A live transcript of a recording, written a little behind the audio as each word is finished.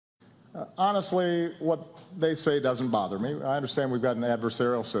Honestly, what they say doesn't bother me. I understand we've got an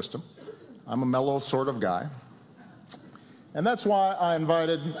adversarial system. I'm a mellow sort of guy. And that's why I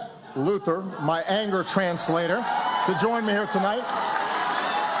invited Luther, my anger translator, to join me here tonight.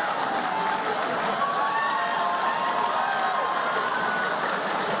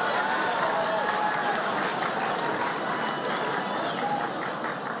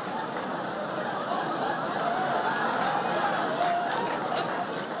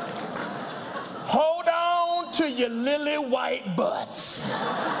 Hold on to your lily white butts.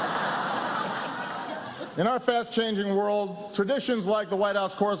 In our fast-changing world, traditions like the White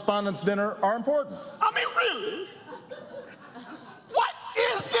House Correspondents' Dinner are important. I mean, really? What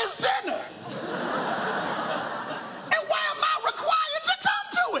is this dinner? And why am I required to come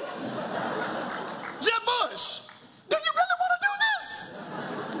to it? Jeb Bush, do you really want to do this?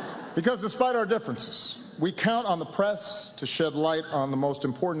 Because despite our differences, we count on the press to shed light on the most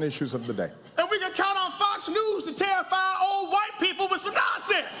important issues of the day. And we can count on Fox News to terrify old white people with some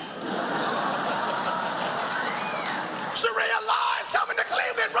nonsense. Sharia law is coming to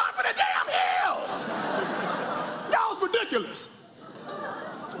Cleveland. Run for the damn hills. Y'all's ridiculous.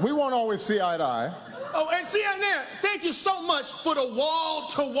 We won't always see eye to eye. Oh, and CNN, thank you so much for the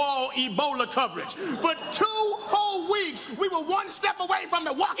wall-to-wall Ebola coverage. For 2 whole weeks, we were one step away from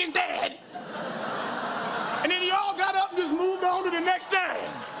the Walking Dead. And then y'all got up and just moved on to the next thing.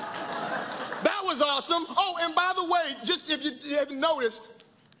 That was awesome. Oh, and by the way, just if you haven't noticed,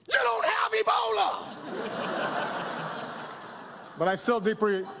 you don't have Ebola. But I still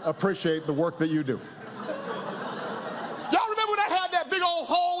deeply appreciate the work that you do. Y'all remember when I had that big old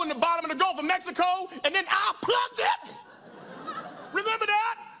hole in the bottom of the Gulf of Mexico, and then I plugged it? Remember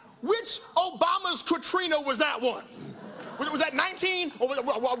that? Which Obama's Katrina was that one? Was that 19, or was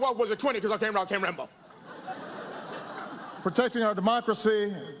it 20, because I can't remember. Protecting our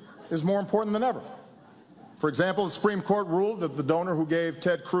democracy is more important than ever. For example, the Supreme Court ruled that the donor who gave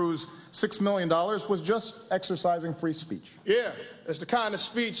Ted Cruz $6 million was just exercising free speech. Yeah, it's the kind of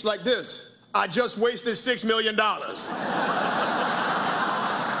speech like this. I just wasted $6 million.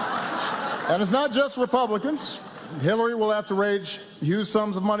 And it's not just Republicans. Hillary will have to raise huge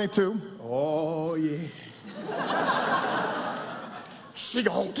sums of money, too. Oh, yeah. She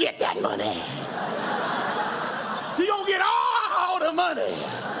gonna get that money. She gonna get all the money.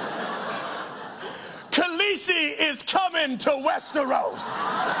 Khaleesi is coming to Westeros.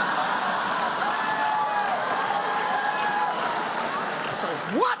 So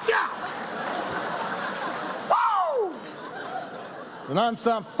watch out. Woo! The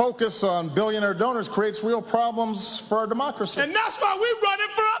nonstop focus on billionaire donors creates real problems for our democracy. And that's why we're running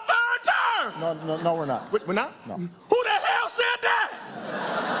for a 3rd term. No, we're not. We're not? No. Who the hell said that?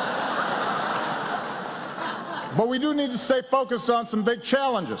 But we do need to stay focused on some big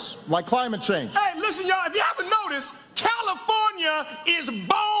challenges, like climate change. Hey, listen, y'all, if you haven't noticed, California is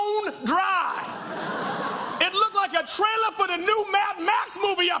bone dry. It looked like a trailer for the new Mad Max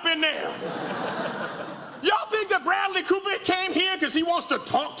movie up in there. Y'all think that Bradley Cooper came here because he wants to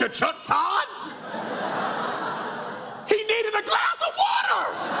talk to Chuck Todd? He needed a glass of water.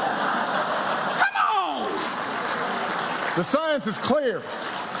 Come on. The science is clear.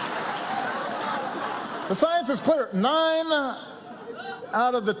 The science is clear. 9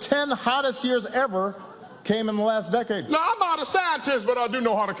 out of the 10 hottest years ever came in the last decade. Now, I'm not a scientist, but I do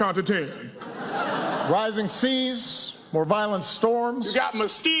know how to count to 10. Rising seas, more violent storms. You got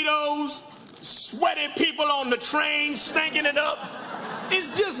mosquitoes, sweaty people on the train stinking it up.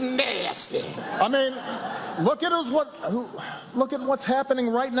 It's just nasty. I mean, look at what's happening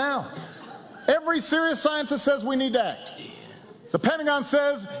right now. Every serious scientist says we need to act. The Pentagon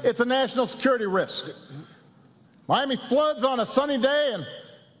says it's a national security risk. Miami floods on a sunny day, and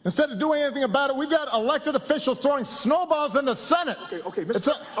instead of doing anything about it, we've got elected officials throwing snowballs in the Senate. Okay,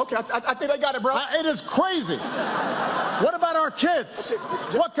 I think I got it, bro. It is crazy. What about our kids?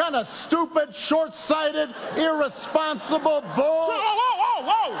 Okay. What kind of stupid, short-sighted, irresponsible bull?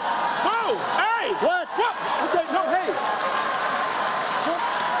 Whoa! Hey! What? Okay, no, hey.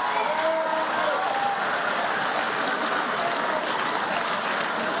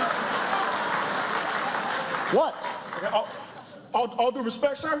 What? All due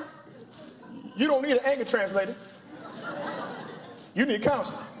respect, sir, you don't need an anger translator. You need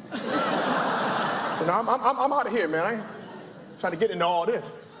counseling. So now I'm out of here, man. I ain't trying to get into all this.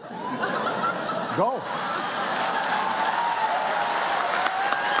 Go.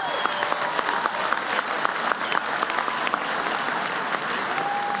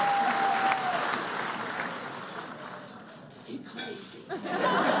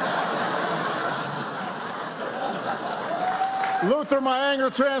 Luther. through my anger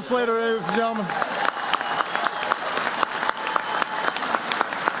translator, ladies and gentlemen.